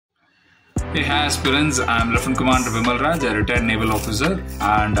Hey, hi aspirants, I'm Lt Cdr Vimalraj, a retired naval officer,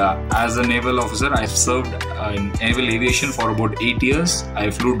 and as a naval officer I've served in naval aviation for about 8 years.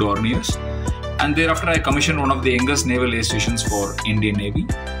 I flew Dornier, and thereafter I commissioned one of the youngest naval air stations for Indian Navy.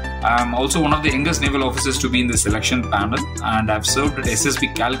 I'm also one of the youngest naval officers to be in the selection panel, and I've served at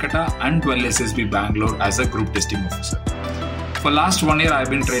SSB Kolkata and SSB Bangalore as a group testing officer. For last 1 year, I've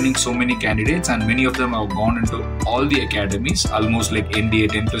been training so many candidates, and many of them have gone into all the academies, almost like NDA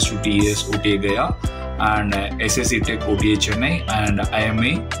 10+2 TS, OTA Gaya, and SSC Tech OTA Chennai, and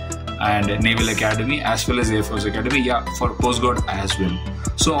IMA, and Naval Academy, as well as Air Force Academy, for Coast Guard as well.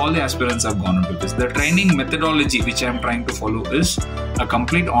 So all the aspirants have gone into this. The training methodology which I am trying to follow is a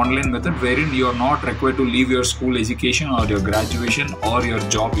complete online method wherein you are not required to leave your school education or your graduation or your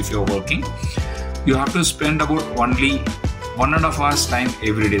job if you are working. You have to spend about only 1.5 hours time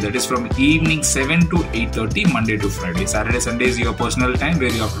every day, that is from evening 7 to 8:30 Monday to Friday. Saturday, Sunday is your personal time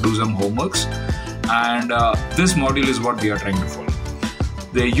where you have to do some homeworks, and this module is what we are trying to follow.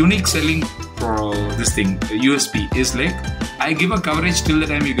 The unique selling for this thing, USP, is like I give a coverage till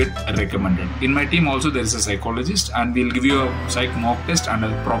the time you get recommended. In my team also there is a psychologist, and we'll give you a psych mock test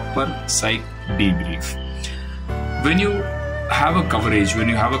and a proper psych debrief. When you have a coverage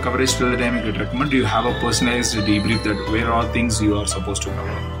till the time you get recommended, you have a personalized debrief that where all things you are supposed to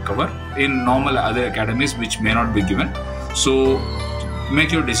cover in normal other academies which may not be given. So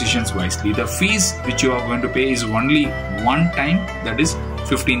make your decisions wisely. The fees which you are going to pay is only one time, that is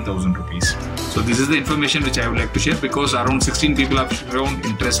 15,000 rupees. So this is the information which I would like to share, because around 16 people have shown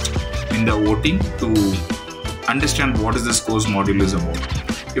interest in the voting to understand what is this course module is about.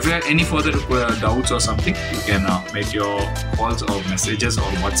 If you have any further doubts or something, you can make your calls or messages or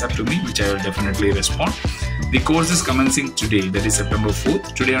WhatsApp to me, which I will definitely respond. The course is commencing today, that is September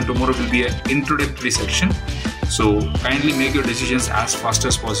 4th. Today and tomorrow will be an introductory section. So kindly make your decisions as fast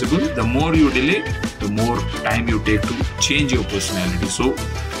as possible. The more you delay, the more time you take to change your personality. So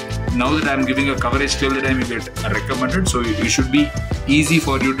now that I am giving a coverage till the time you get recommended, so it should be easy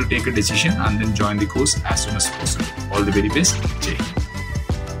for you to take a decision and then join the course as soon as possible. All the very best. Jai Hind.